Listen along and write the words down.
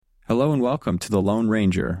Hello and welcome to The Lone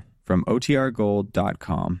Ranger from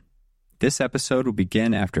OTRGold.com. This episode will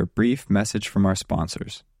begin after a brief message from our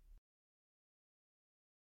sponsors.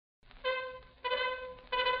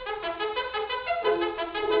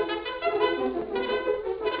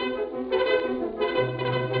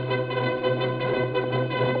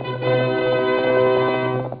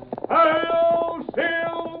 Hail,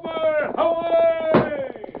 Silver! Away!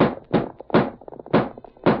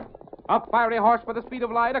 A fiery horse with the speed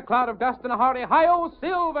of light, a cloud of dust, and a hearty hi-yo,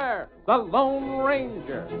 Silver, the Lone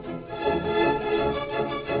Ranger.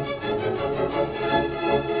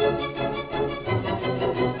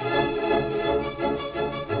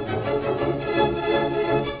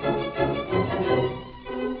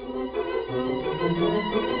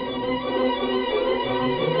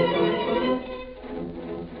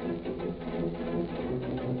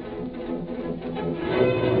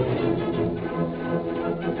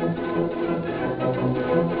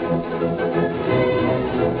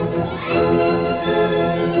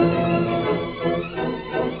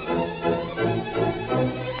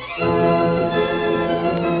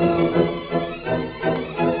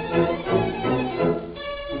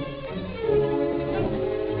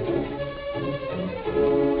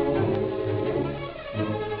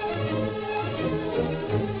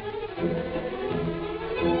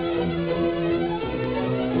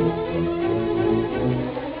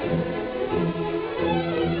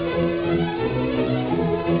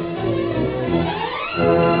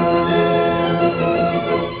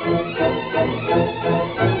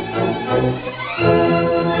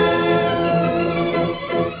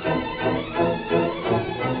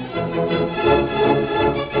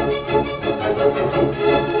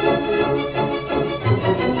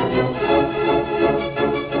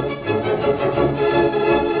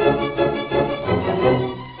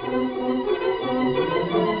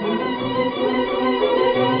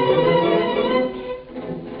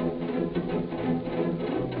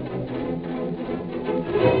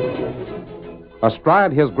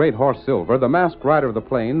 Astride his great horse Silver, the masked rider of the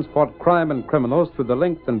plains fought crime and criminals through the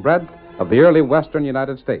length and breadth of the early western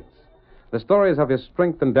United States. The stories of his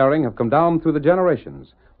strength and daring have come down through the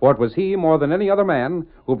generations, for it was he, more than any other man,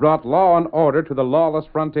 who brought law and order to the lawless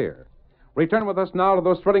frontier. Return with us now to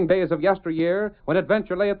those thrilling days of yesteryear when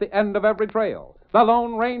adventure lay at the end of every trail. The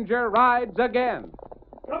Lone Ranger rides again.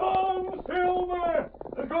 Come on, Silver!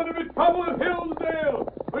 There's going to be trouble at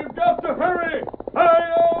Hillsdale! We've got to hurry!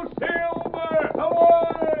 Hail, Silver! Away!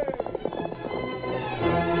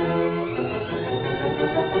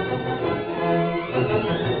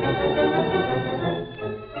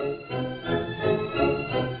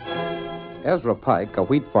 Ezra Pike, a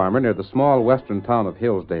wheat farmer near the small western town of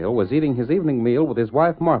Hillsdale, was eating his evening meal with his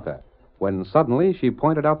wife Martha, when suddenly she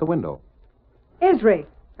pointed out the window. Ezra,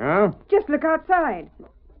 Huh? just look outside.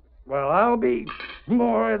 Well, I'll be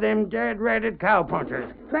more of them dead-ratted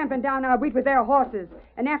cowpunchers. Tramping down our wheat with their horses.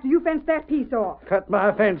 And after you fenced that piece off. Cut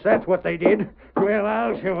my fence, that's what they did. Well,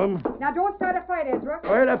 I'll show 'em. Now don't start a fight, Ezra.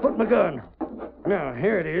 Where'd I put my gun? Now,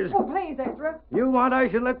 here it is. Oh, please, Ezra. You want I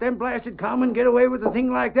should let them blasted cowmen get away with a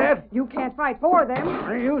thing like that? You can't fight for them.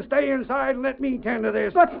 You stay inside and let me tend to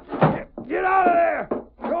this. But... Get out of there!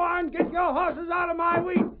 Go on, get your horses out of my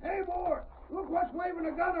wheat! Hey, boy! Look what's waving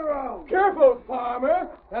a gun around! Careful, farmer.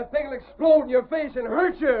 That thing will explode in your face and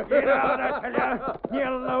hurt you. Get out, I tell you! You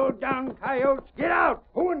low-down coyotes! Get out!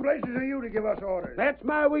 Who in blazes are you to give us orders? That's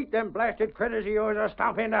my wheat them blasted critters of yours are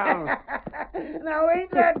stomping down. Now,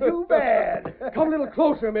 ain't that too bad? Come a little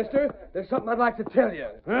closer, mister. There's something I'd like to tell you.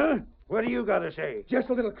 Huh? What do you got to say? Just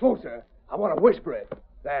a little closer. I want to whisper it.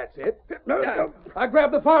 That's it. No. I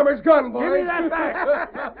grabbed the farmer's gun, boys. Give me that back.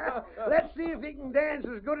 Let's see if he can dance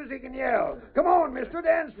as good as he can yell. Come on, mister,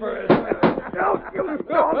 dance for us. No, you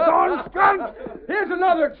doggone skunk! Here's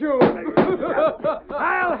another tune.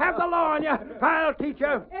 I'll have the law on you. I'll teach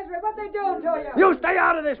you. Ezra, what they doing to you? You stay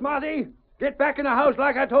out of this, Marty. Get back in the house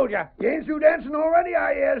like I told you. You ain't through dancing already,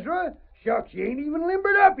 are you, Ezra? Shucks, you ain't even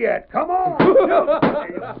limbered up yet. Come on.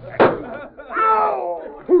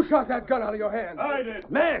 Ow! Who shot that gun out of your hand? I did.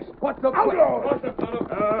 Mask. What the... Outlaw! What's the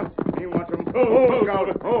fellow? He wants him. Oh, Scout.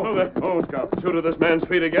 Oh, Scout. Shoot at this man's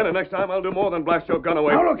feet again, and next time I'll do more than blast your gun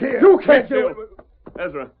away. Now, look here. You can't do it.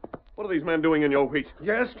 Ezra, what are these men doing in your wheat?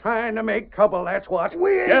 Just trying to make trouble, that's what.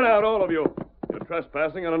 Get out, all of you. You're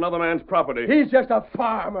trespassing on another man's property. He's just a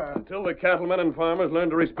farmer. Until the cattlemen and farmers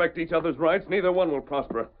learn to respect each other's rights, neither one will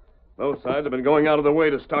prosper. Both sides have been going out of the way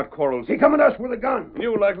to start quarrels. He coming at us with a gun.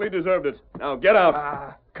 You likely deserved it. Now get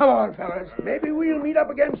out. Come on, fellas. Maybe we'll meet up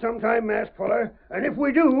again sometime, masked feller. And if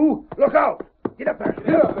we do, look out. Get up there.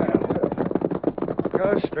 Get up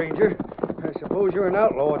there. Stranger, suppose you're an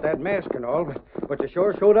outlaw with that mask and all, but you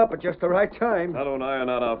sure showed up at just the right time. Shadow and I are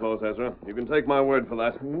not outlaws, Ezra. You can take my word for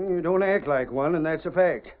that. You don't act like one, and that's a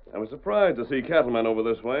fact. I was surprised to see cattlemen over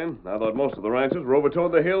this way. I thought most of the ranchers were over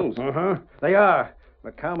toward the hills. Uh-huh. They are.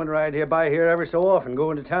 But common ride by here every so often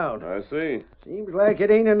going to town. I see. Seems like it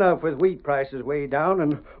ain't enough with wheat prices way down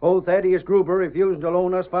and old Thaddeus Gruber refusing to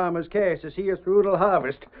loan us farmers cash to see us through till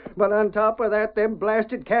harvest. But on top of that, them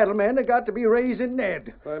blasted cattlemen have got to be raising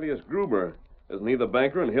Ned. Thaddeus Gruber. Isn't he the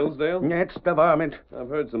banker in Hillsdale? That's the varmint. I've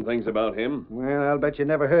heard some things about him. Well, I'll bet you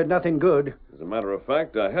never heard nothing good. As a matter of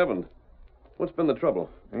fact, I haven't. What's been the trouble?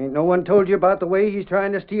 Ain't no one told you about the way he's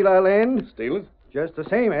trying to steal our land? Steal it? Just the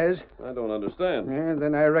same as. I don't understand.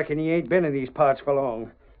 Then I reckon he ain't been in these parts for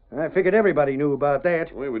long. I figured everybody knew about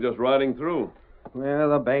that. We were just riding through. Well,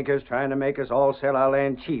 the banker's trying to make us all sell our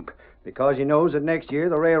land cheap because he knows that next year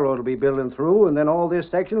the railroad will be building through and then all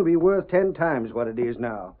this section will be worth 10 times what it is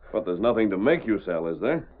now. But there's nothing to make you sell, is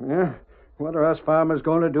there? Yeah. What are us farmers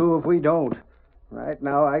going to do if we don't? Right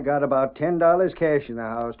now, I got about $10 cash in the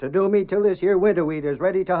house to do me till this here winter wheat is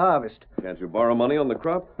ready to harvest. Can't you borrow money on the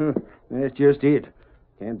crop? That's just it.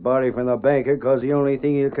 Can't borrow from the banker because the only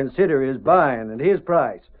thing he'll consider is buying at his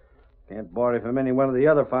price. Can't borrow from any one of the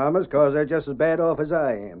other farmers because they're just as bad off as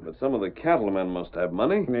I am. But some of the cattlemen must have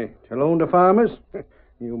money. To loan to farmers?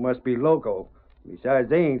 You must be loco. Besides,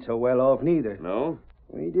 they ain't so well off neither. No?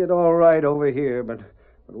 We did all right over here, but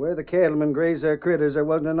where the cattlemen graze their critters, there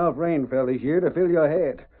wasn't enough rain fell this year to fill your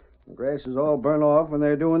head. The grass is all burnt off, and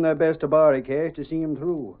they're doing their best to borrow cash to see 'em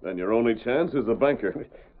through. Then your only chance is the banker.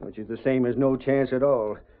 Which is the same as no chance at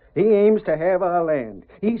all. He aims to have our land.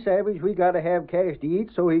 He's savage we got to have cash to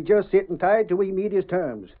eat, so he's just sitting tight till we meet his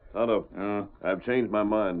terms. Tonto, I've changed my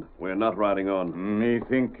mind. We're not riding on. Me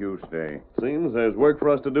think you stay. Seems there's work for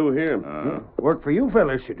us to do here. Work for you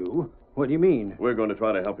fellas to do? What do you mean? We're going to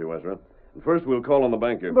try to help you, Ezra. And first, we'll call on the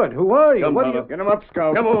banker. But who are you? Come, What Tonto. are Get him up,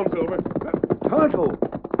 Scout. Come on, Silver. you? Tonto!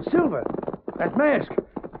 Silver! That mask!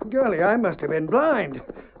 Golly, I must have been blind.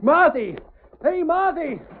 Marthy! Hey,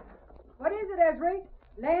 Marthy! What is it, Ezra?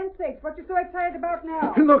 Land sakes, what you so excited about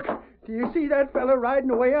now? Look, do you see that fella riding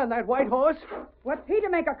away on that white horse? What's he to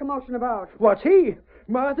make a commotion about? What's he?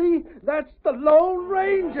 Marthy, that's the Lone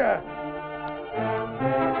Ranger!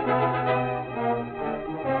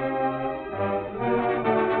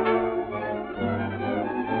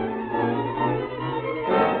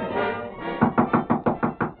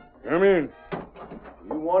 Come in.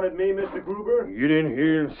 You wanted me, Mr. Gruber? Get in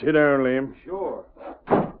here and sit down, Lem. Sure.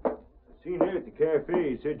 I seen you at the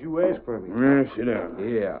cafe. He said you asked for me. Sit down.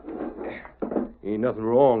 Yeah. Ain't nothing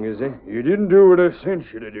wrong, is there? You didn't do what I sent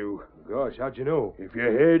you to do. Gosh, how'd you know? If you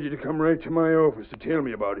had, you'd come right to my office to tell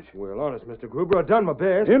me about it. Well, honest, Mr. Gruber, I done my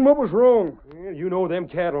best. Then what was wrong? Yeah, you know them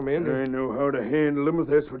cattlemen. I know how to handle them, if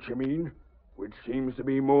that's what you mean. Which seems to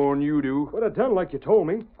be more than you do. But I done like you told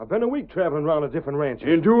me. I've been a week traveling around to different ranches.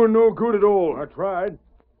 Ain't doing no good at all. I tried.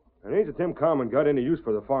 It ain't that them common got any use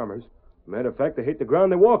for the farmers. Matter of fact, they hate the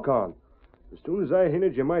ground they walk on. As soon as I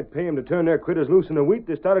hinted you might pay 'em to turn their critters loose in the wheat,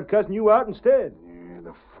 they started cussing you out instead. Yeah,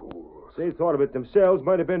 the fools. If they thought of it themselves,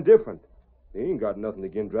 might have been different. They ain't got nothing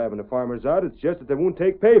against driving the farmers out. It's just that they won't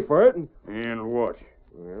take pay for it. And what?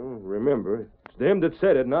 Well, remember, it's them that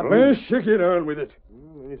said it, not me. Let's shake it on with it.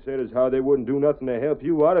 They said as how they wouldn't do nothing to help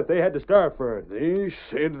you out if they had to starve for it. They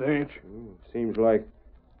said that. Seems like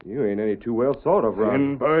you ain't any too well thought of, Ron.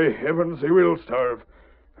 And by heavens, they will starve.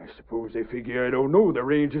 I suppose they figure I don't know the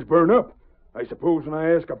range is burned up. I suppose when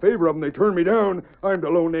I ask a favor of them, they turn me down. I'm to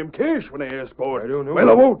loan them cash when they ask for it. I don't know. Well,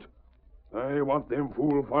 I won't. I want them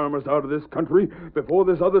fool farmers out of this country before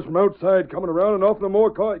there's others from outside coming around and offering them more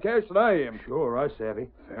cash than I am. Sure, I savvy.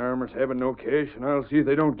 Farmers having no cash, and I'll see if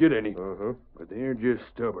they don't get any. Uh-huh. But they're just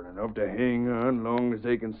stubborn enough to hang on long as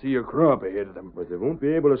they can see a crop ahead of them. But they won't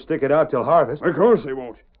be able to stick it out till harvest. Of course they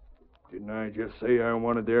won't. Didn't I just say I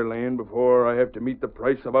wanted their land before I have to meet the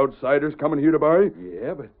price of outsiders coming here to buy?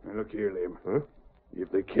 Yeah, but... Now, look here, Lim. Huh? If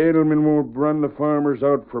the cattlemen won't run the farmers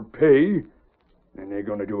out for pay, then they're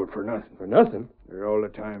going to do it for nothing. For nothing? They're all the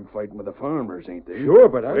time fighting with the farmers, ain't they? Sure,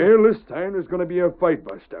 but Well, this time there's going to be a fight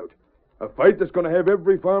bust out. A fight that's going to have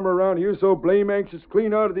every farmer around here so blame anxious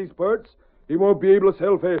clean out of these parts, he won't be able to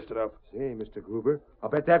sell fast enough. Say, Mr. Gruber, I'll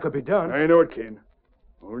bet that could be done. I know it can.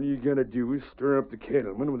 All you got to do is stir up the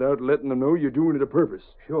cattlemen without letting them know you're doing it a purpose.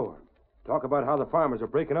 Sure. Talk about how the farmers are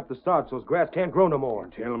breaking up the sod so's grass can't grow no more.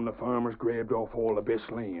 Tell them the farmers grabbed off all the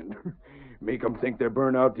best land. Make them think they're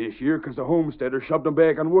burned out this year because the homesteaders shoved them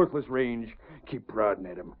back on worthless range. Keep prodding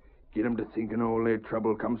at them. Get them to thinking all their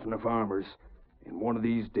trouble comes from the farmers. And one of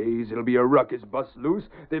these days, it'll be a ruckus bust loose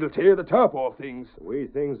that'll tear the top off things. The way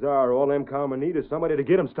things are, all them cowmen need is somebody to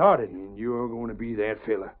get 'em started. And you're going to be that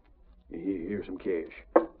fella. Here's some cash.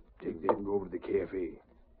 Take that and go over to the cafe.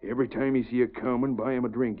 Every time you see a cowman, buy him a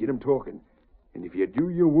drink. Get him talking. And if you do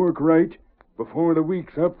your work right, before the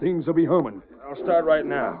week's up, things will be humming. I'll start right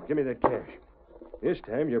now. Give me that cash. This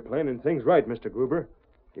time you're planning things right, Mr. Gruber.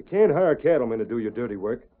 You can't hire cattlemen to do your dirty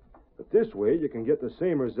work. But this way, you can get the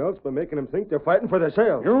same results by making them think they're fighting for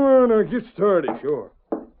themselves. Go on, now get started. Sure.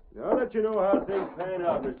 Now that you know how things pan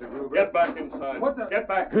out, Mr. Gruber. Get back inside. What the- Get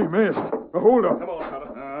back. Hey, Mask, hold up. Come on,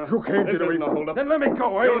 fella. You can't This get away. isn't a hold-up. Then let me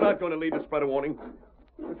go. You're not going to lead to spread a warning.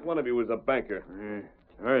 Which one of you is a banker?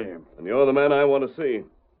 I am. And you're the man I want to see.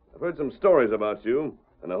 I've heard some stories about you,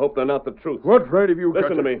 and I hope they're not the truth. What right have you got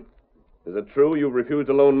Listen to me. Is it true you've refused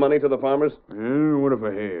to loan money to the farmers? What if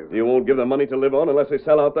I have? You won't give them money to live on unless they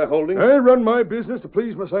sell out their holdings? I run my business to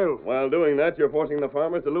please myself. While doing that, you're forcing the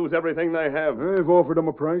farmers to lose everything they have. I've offered them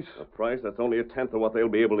a price. A price that's only a tenth of what they'll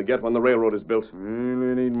be able to get when the railroad is built. Well,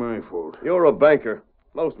 it ain't my fault. You're a banker.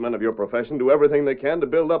 Most men of your profession do everything they can to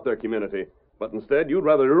build up their community. But instead, you'd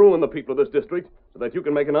rather ruin the people of this district so that you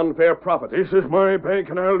can make an unfair profit. This is my bank,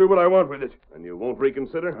 and I'll do what I want with it. And you won't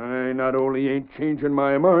reconsider? I not only ain't changing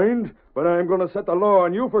my mind, but I'm going to set the law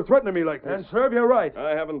on you for threatening me like this. And serve you right.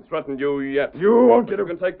 I haven't threatened you yet. You won't But get you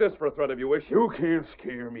can take this for a threat if you wish. You can't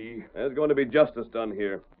scare me. There's going to be justice done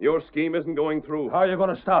here. Your scheme isn't going through. How are you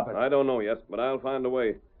going to stop it? I don't know yet, but I'll find a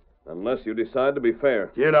way. Unless you decide to be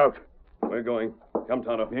fair. Get out. We're going. Come,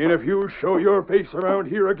 Tonto. And if you show your face around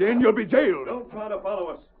here again, you'll be jailed. Don't try to follow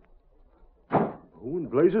us. Who in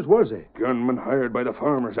blazes was he? Gunman hired by the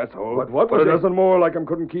farmers, that's all. But what But was a it? dozen more like him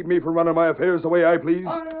couldn't keep me from running my affairs the way I please.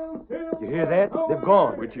 You hear that? They've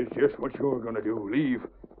gone. Which is just what you're going to do. Leave.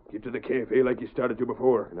 Get to the cafe like you started to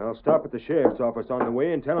before. And I'll stop at the sheriff's office on the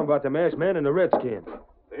way and tell him about the masked man and the redskin.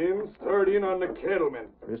 Then start in on the cattlemen.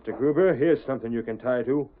 Mr. Gruber, here's something you can tie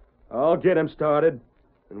to. I'll get him started.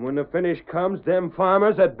 And when the finish comes, them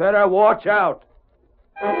farmers had better watch out.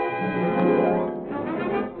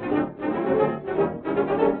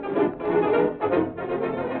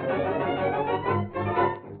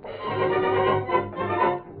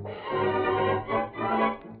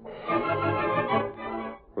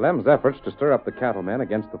 Lem's efforts to stir up the cattlemen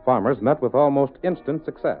against the farmers met with almost instant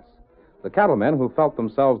success. The cattlemen, who felt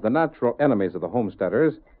themselves the natural enemies of the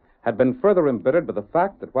homesteaders, had been further embittered by the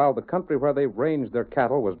fact that while the country where they ranged their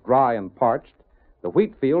cattle was dry and parched, the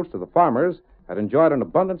wheat fields to the farmers had enjoyed an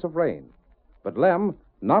abundance of rain. But Lem,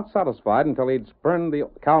 not satisfied until he'd spurned the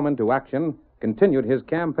cowmen to action, continued his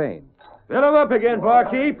campaign. Fill him up again,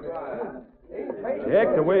 barkeep.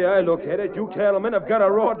 Jack, the way I look at it, you cattlemen have got a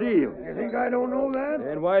raw deal. You think I don't know that?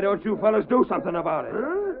 And why don't you fellas do something about it?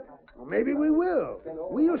 Huh? Well, maybe we will.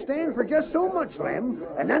 We'll stand for just so much, Lem,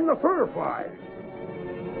 and then the fur flies.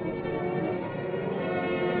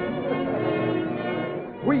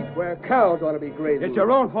 Wheat where cows ought to be grazing. It's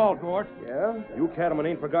your own fault, Gort. Yeah? You cattlemen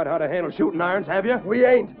ain't forgot how to handle shooting irons, have you? We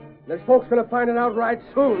ain't. There's folks gonna find it out right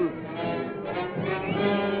soon.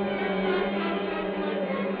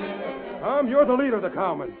 Tom, you're the leader of the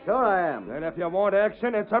cowmen. Sure I am. Then if you want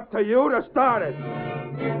action, it's up to you to start it.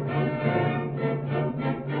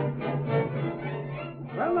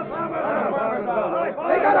 Well, the farmers.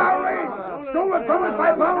 They got our reins. Stole it from us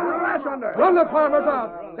by pounding the grass under. Run the farmers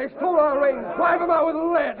out. They stole our reins. Drive them out with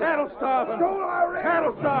lead. Cattle starving. Stole our reins.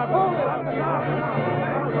 Cattle starving.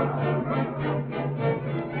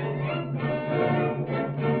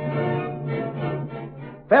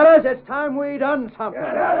 Fellas, it's time we done something.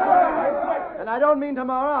 And I don't mean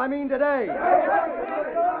tomorrow, I mean today. And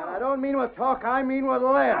I don't mean with talk, I mean with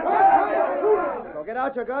lead. So get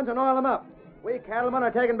out your guns and oil them up. We cattlemen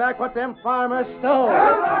are taking back what them farmers stole.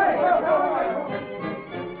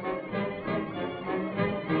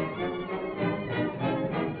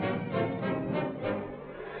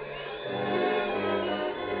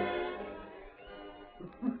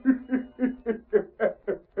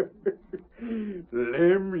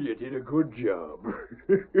 Lem, you did a good job.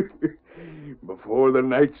 Before the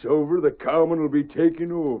night's over, the cowmen will be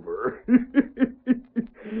taking over.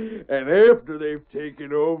 And after they've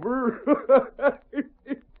taken over,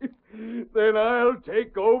 then I'll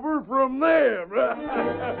take over from them.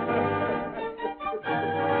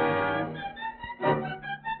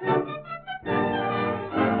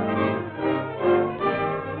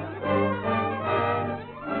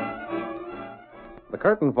 The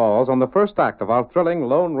curtain falls on the first act of our thrilling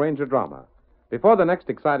Lone Ranger drama. Before the next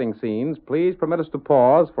exciting scenes, please permit us to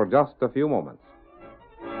pause for just a few moments.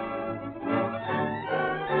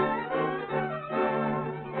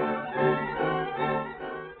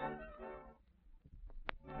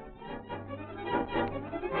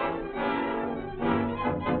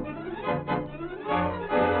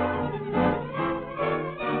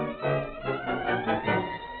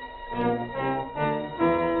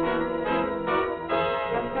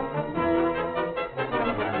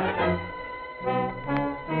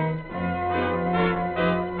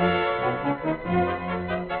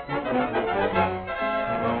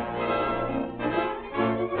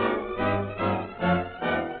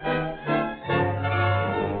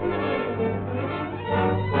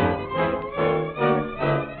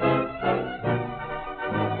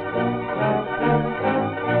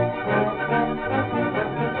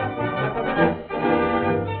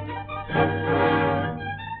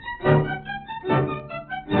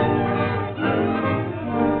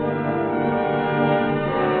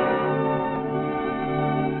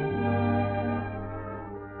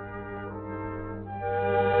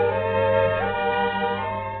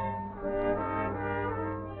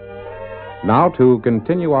 Now, to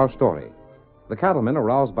continue our story. The cattlemen,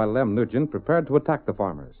 aroused by Lem Nugent, prepared to attack the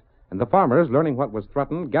farmers. And the farmers, learning what was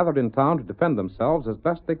threatened, gathered in town to defend themselves as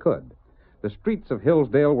best they could. The streets of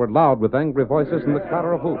Hillsdale were loud with angry voices and the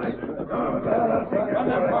clatter of hoofs.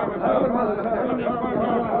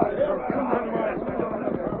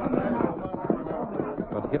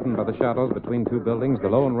 But hidden by the shadows between two buildings, the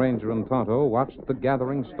Lone Ranger and Tonto watched the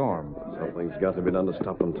gathering storm. Something's got to be done to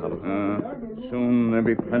stop them, Tonto. Soon there'll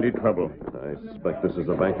be plenty trouble. I suspect this is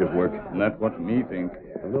the banker's work. That's what me think.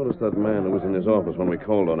 I noticed that man who was in his office when we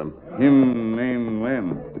called on him. Him named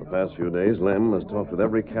Lem. The past few days, Lem has talked with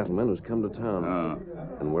every cattleman who's come to town.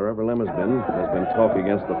 And wherever Lem has been, there's been talk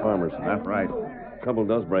against the farmers. That's right. Trouble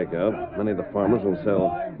does break out. Many of the farmers will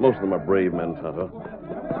sell. Most of them are brave men, Tonto.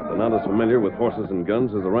 They're not as familiar with horses and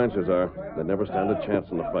guns as the ranchers are. They'd never stand a chance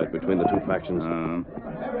in the fight between the two factions.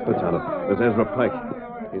 But, Tonto, there's Ezra Pike.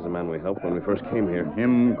 He's the man we helped when we first came here.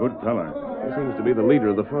 Him good feller. He seems to be the leader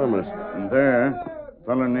of the farmers. And there,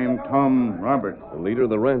 feller named Tom Robert. The leader of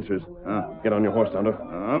the ranchers. Get on your horse, Tonto.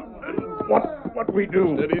 What we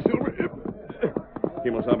do? Steady, Silver.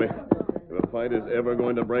 Kimosabe, if a fight is ever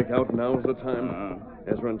going to break out, now's the time.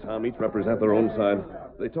 Ezra and Tom each represent their own side.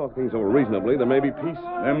 If they talk things over reasonably, there may be peace.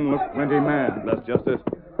 Them look plenty mad. That's just it.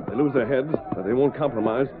 If they lose their heads, but they won't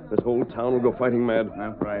compromise, this whole town will go fighting mad.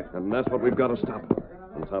 That's right. And that's what we've got to stop.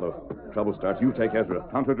 And Tonto, trouble starts, you take Ezra.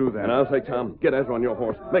 Tonto do that. And I'll take Tom. Get Ezra on your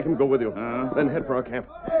horse. Make him go with you. Then head for our camp.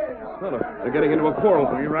 Tonto, they're getting into a quarrel.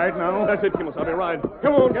 Are you right now? That's it, Kimosabe. Ride.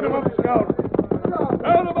 Come on. Get him up, Scout.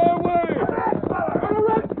 Out of our way!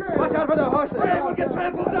 Watch out for the horses. We'll get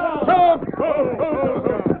trampled down! Tom! Hey,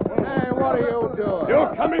 what are you doing?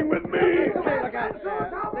 You're coming with me! Hey, look out. He's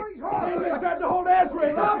trying to hold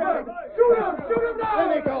Ezra! Shoot him! Shoot him down!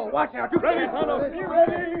 Let me go. Watch out. You Ready, can't- Tonto! You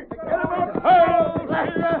ready? Get him up! Hail!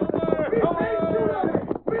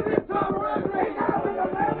 With him, Tom!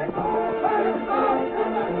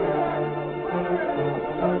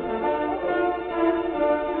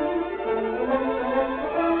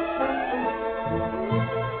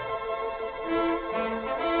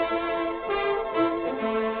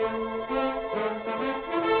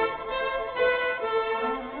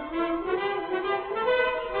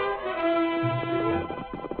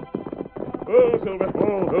 Oh, Silver.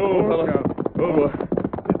 Oh, fella. Oh, boy.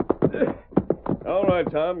 All right,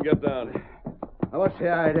 Tom, get down. Now, what's the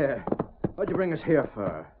idea? What'd you bring us here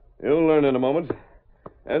for? You'll learn in a moment.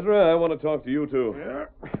 Ezra, I want to talk to you, too.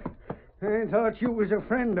 I thought you was a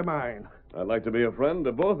friend of mine. I'd like to be a friend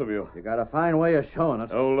to both of you. You got a fine way of showing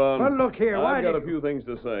it. Hold on. Well, look here, why I've got did a few things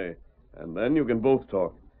to say, and then you can both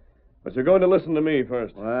talk. But you're going to listen to me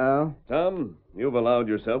first. Well? Tom, you've allowed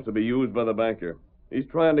yourself to be used by the banker. He's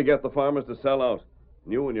trying to get the farmers to sell out.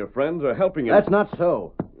 You and your friends are helping him. That's not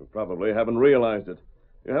so. You probably haven't realized it.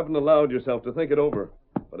 You haven't allowed yourself to think it over.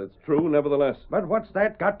 But it's true, nevertheless. But what's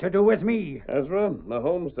that got to do with me? Ezra, the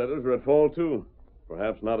homesteaders are at fault, too.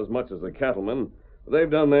 Perhaps not as much as the cattlemen, but they've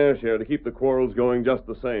done their share to keep the quarrels going just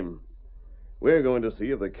the same. We're going to see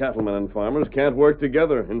if the cattlemen and farmers can't work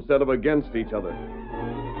together instead of against each other.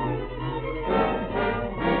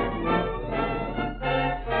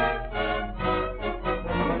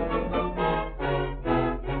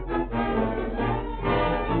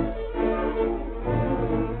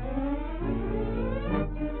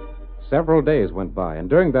 Several days went by, and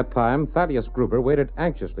during that time, Thaddeus Gruber waited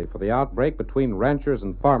anxiously for the outbreak between ranchers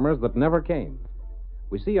and farmers that never came.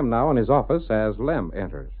 We see him now in his office as Lem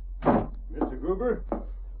enters. Mr. Gruber,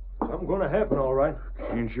 something's going to happen, all right.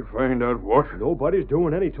 Can't you find out what? Nobody's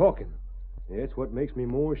doing any talking. It's what makes me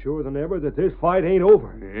more sure than ever that this fight ain't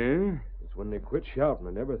over. Yeah? It's when they quit shouting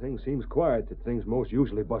and everything seems quiet that things most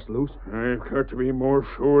usually bust loose. I've got to be more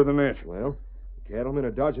sure than that. Well, the cattlemen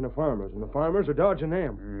are dodging the farmers, and the farmers are dodging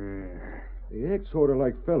them. They act sort of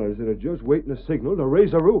like fellers that are just waiting a signal to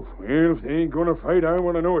raise a roof. Well, if they ain't going to fight, I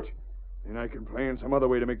want to know it. Then I can plan some other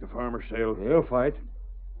way to make the farmers sell. They'll fight.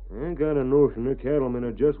 I got a notion the cattlemen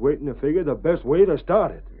are just waiting to figure the best way to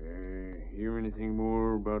start it. Hear anything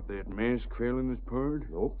more about that masked fella in this part?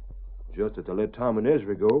 Nope. Just that they let Tom and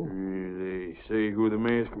Ezra go. They say who the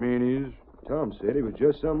masked man is? Tom said he was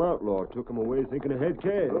just some outlaw. Took him away thinking he had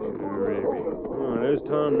cash. Maybe. Oh, there's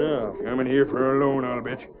Tom now. Coming here for a loan, I'll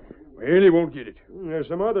bet. Well, he won't get it. There's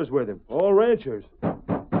some others with him. All ranchers.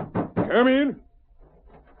 Come in.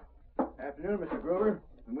 Afternoon, Mr. Gruber.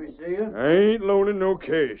 Can we see you? I ain't loaning no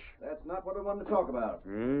cash. That's not what we wanted to talk about.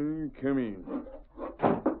 Come in.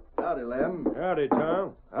 Howdy, Lem. Howdy,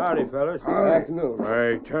 Tom. Howdy, fellas.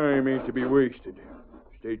 My time ain't to be wasted.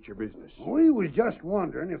 State your business. We was just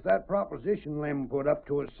wondering if that proposition Lem put up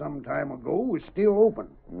to us some time ago was still open.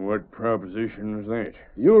 What proposition is that?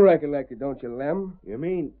 You recollect it, don't you, Lem? You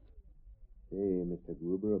mean... Say, Mr.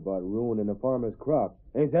 Gruber, about ruining a farmer's crop.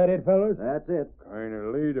 Ain't that it, fellas? That's it. Kind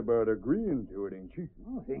of late about agreeing to it, ain't you?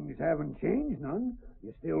 Well, things haven't changed none.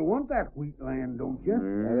 You still want that wheat land, don't you?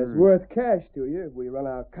 And it's worth cash to you if we run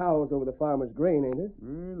our cows over the farmer's grain, ain't it?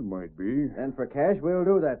 Well, it might be. And for cash, we'll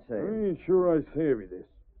do that, I say. ain't sure I savvy this.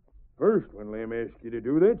 First, when Lem asked you to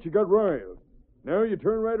do that, you got riled. Now you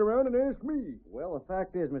turn right around and ask me. Well, the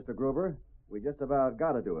fact is, Mr. Gruber, we just about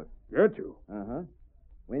got to do it. Got to. Uh-huh.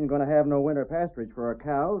 We ain't going to have no winter pasturage for our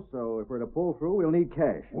cows, so if we're to pull through, we'll need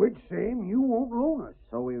cash. Which same you won't loan us.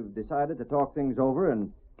 So we've decided to talk things over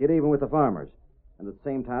and get even with the farmers, and at the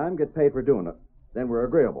same time get paid for doing it. Then we're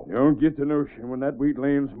agreeable. Don't get the notion when that wheat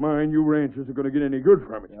land's mine, you ranchers are going to get any good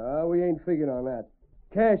from it. We ain't figured on that.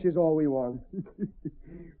 Cash is all we want.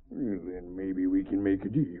 Well, then maybe we can make a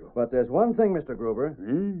deal. But there's one thing, Mr. Gruber.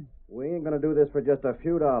 We ain't going to do this for just a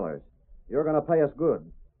few dollars. You're going to pay us good.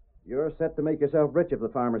 You're set to make yourself rich if the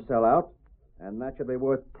farmers sell out, and that should be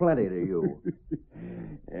worth plenty to you.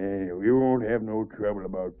 We won't have no trouble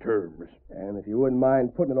about terms. And if you wouldn't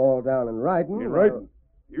mind putting it all down in writing... In writing?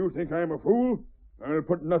 You think I'm a fool? I'll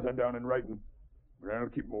put nothing down in writing. But I'll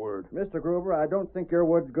keep my word. Mr. Gruber, I don't think your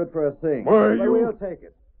word's good for a thing. Why, but you... we'll take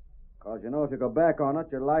it. Because, you know, if you go back on it,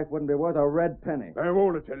 your life wouldn't be worth a red penny. I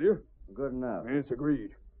won't, I tell you. Good enough. It's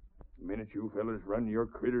agreed. The minute you fellas run your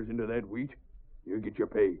critters into that wheat, you get your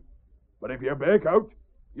pay. But if you back out,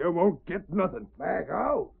 you won't get nothing. Back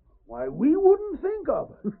out? Why, we wouldn't think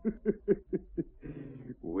of it.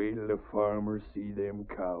 Wait till the farmers see them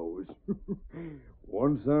cows.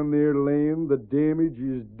 Once on their land, the damage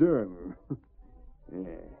is done.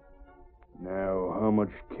 Yeah. Now, how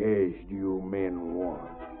much cash do you men want?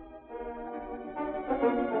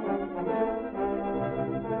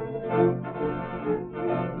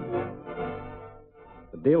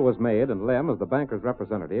 The deal was made, and Lem, as the banker's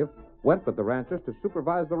representative, went with the ranchers to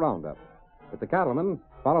supervise the roundup. But the cattlemen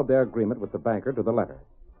followed their agreement with the banker to the letter.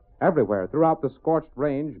 Everywhere throughout the scorched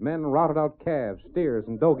range, men routed out calves, steers,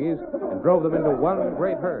 and dogies and drove them into one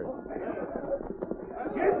great herd.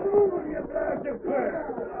 Get moving, you blasted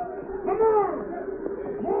player! Come on!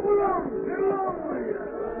 Move along! Get along with you!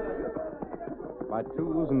 By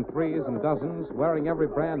twos and threes and dozens, wearing every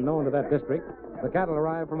brand known to that district, the cattle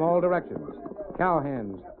arrived from all directions.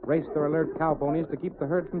 Cowhands raced their alert cow ponies to keep the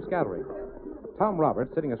herd from scattering. Tom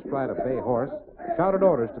Roberts, sitting astride a bay horse, shouted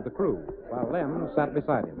orders to the crew, while Lem sat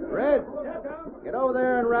beside him. Red, get over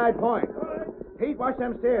there and ride point. Pete, watch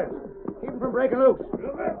them steers. Keep them from breaking loose.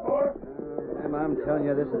 Lem, I'm telling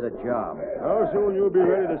you, this is a job. How soon you'll be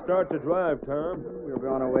ready to start the drive, Tom? We'll be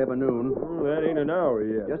on our way by noon. That ain't an hour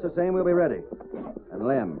yet. Just the same, we'll be ready. And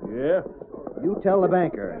Lem. Yeah? You tell the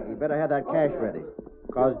banker he better have that cash ready.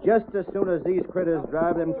 Because just as soon as these critters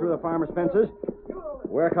drive them through the farmer's fences,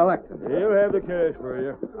 we're collecting. He'll have the cash for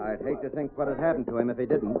you. I'd hate to think what had happened to him if he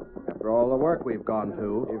didn't, after all the work we've gone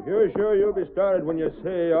to. If you're sure you'll be started when you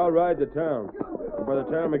say, I'll ride to town. And by the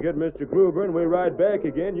time we get Mr. Gruber and we ride back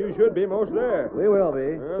again, you should be most there. We will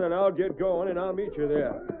be. Well, then I'll get going and I'll meet you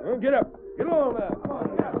there. Well, get up. Get along now. Come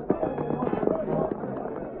on.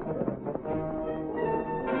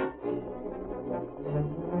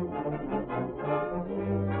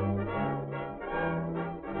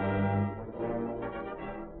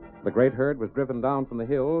 The great herd was driven down from the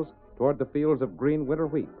hills toward the fields of green winter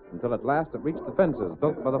wheat, until at last it reached the fences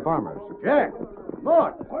built by the farmers. Jack!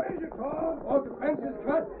 Mort! What is it, Tom? Want the fences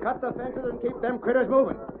cut? Cut the fences and keep them critters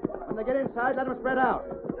moving. When they get inside, let them spread out.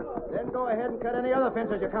 Then go ahead and cut any other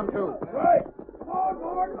fences you come to. Right. Come on,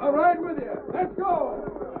 Mort. I'll ride with you. Let's go.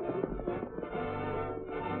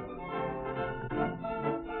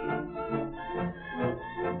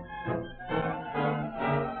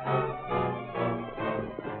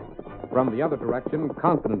 From the other direction,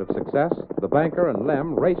 confident of success, the banker and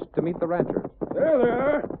Lem raced to meet the ranchers. There they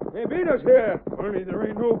are. They beat us here. Only there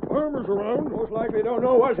ain't no farmers around. Most likely don't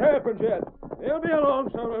know what's happened yet. They'll be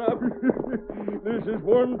along soon enough. This is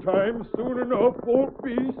one time. Soon enough won't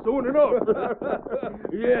be soon enough.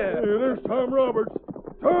 Yeah. Hey, there's Tom Roberts.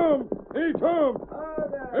 Tom! Hey, Tom!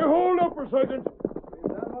 Hey, hold up for a second.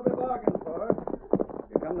 We've done what we bargained for.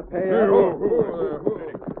 You come to pay Hey,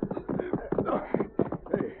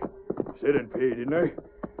 Hey, said I'd pay, didn't I?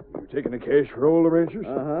 You taking the cash for all the ranchers?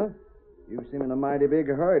 Uh-huh. You seem in a mighty big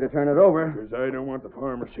hurry to turn it over. Because I don't want the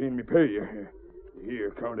farmer seeing me pay you.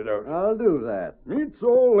 Here, count it out. I'll do that. It's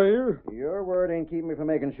all there. Your word ain't keeping me from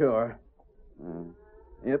making sure.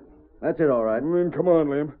 Yep, that's it, all right. Then come on,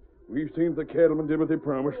 Lem. We've seen the cattlemen did what they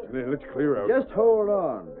promised. Now, let's clear out. Just hold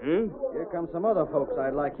on. Huh? Here come some other folks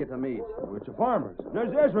I'd like you to meet. Oh, it's the farmers.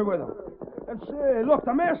 There's Ezra with them. And say, look,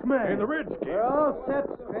 the masked man. And the redskin. We're all set,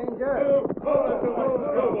 stranger.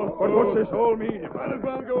 But what's this all mean? You might as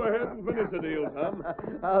well go ahead and finish the deal, Tom.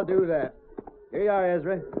 I'll do that. Here you are,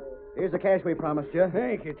 Ezra. Here's the cash we promised you.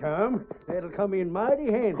 Thank you, Tom. That'll come in mighty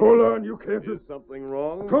handy. Hold on, you can't Is something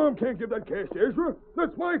wrong? Tom can't give that cash to Ezra.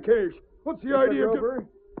 That's my cash. What's the Mr. idea of... Grover,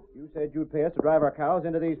 you said you'd pay us to drive our cows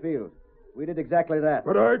into these fields. We did exactly that.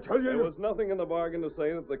 But I tell you... There was nothing in the bargain to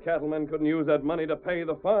say that the cattlemen couldn't use that money to pay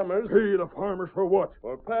the farmers. Pay the farmers for what?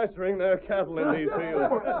 For pasturing their cattle in these fields.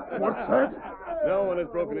 What's that? No one has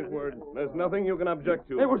broken his word. There's nothing you can object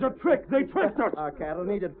to. It was a trick. They tricked us. Our cattle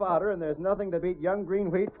needed fodder, and there's nothing to beat young green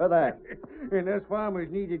wheat for that. And us farmers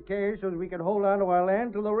needed cash so that we could hold on to our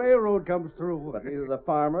land till the railroad comes through. But neither the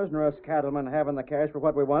farmers nor us cattlemen having the cash for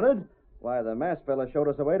what we wanted. Why, the masked fella showed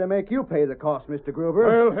us a way to make you pay the cost, Mr. Gruber.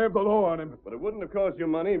 I'll have the law on him. But it wouldn't have cost you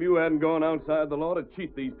money if you hadn't gone outside the law to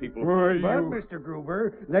cheat these people. Why, But, you... Mr.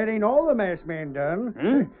 Gruber, that ain't all the masked man done.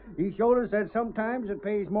 Huh? He showed us that sometimes it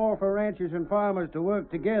pays more for ranchers and farmers to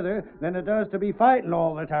work together than it does to be fighting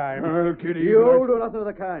all the time. I'll kid you. You'll do nothing of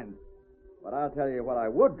the kind. But I'll tell you what I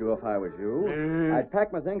would do if I was you. I'd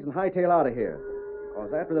pack my things and hightail out of here.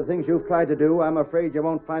 Because after the things you've tried to do, I'm afraid you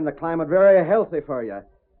won't find the climate very healthy for you.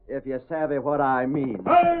 If you savvy what I mean.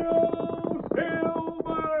 Hi-yo,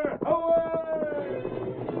 Silver! Away!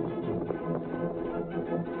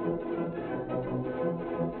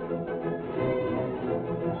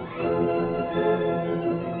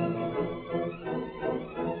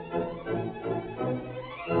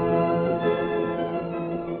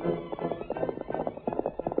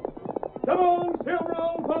 Come on, Silver,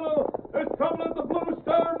 old fellow! There's trouble at the Blue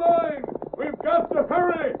Star Mine! We've got to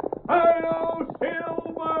hurry! Hi-yo,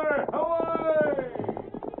 Silver! Away!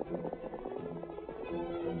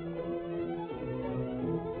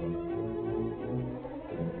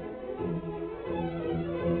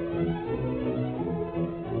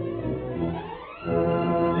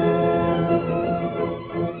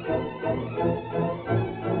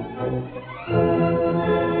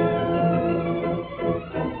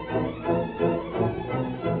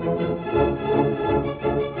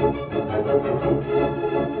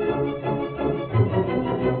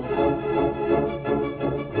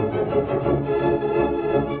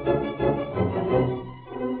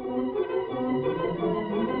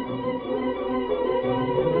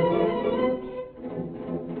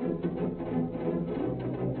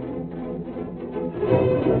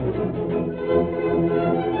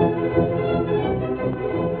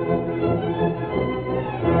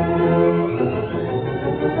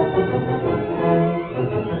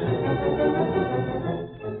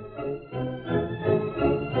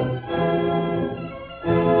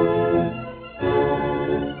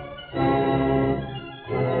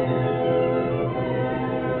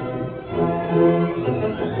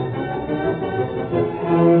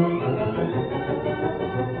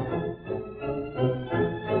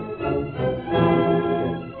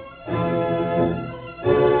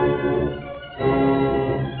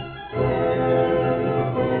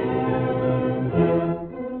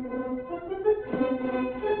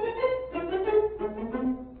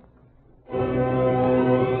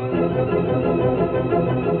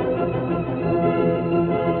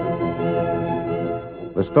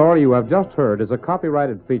 The story you have just heard is a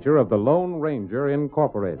copyrighted feature of the Lone Ranger,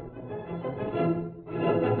 Incorporated.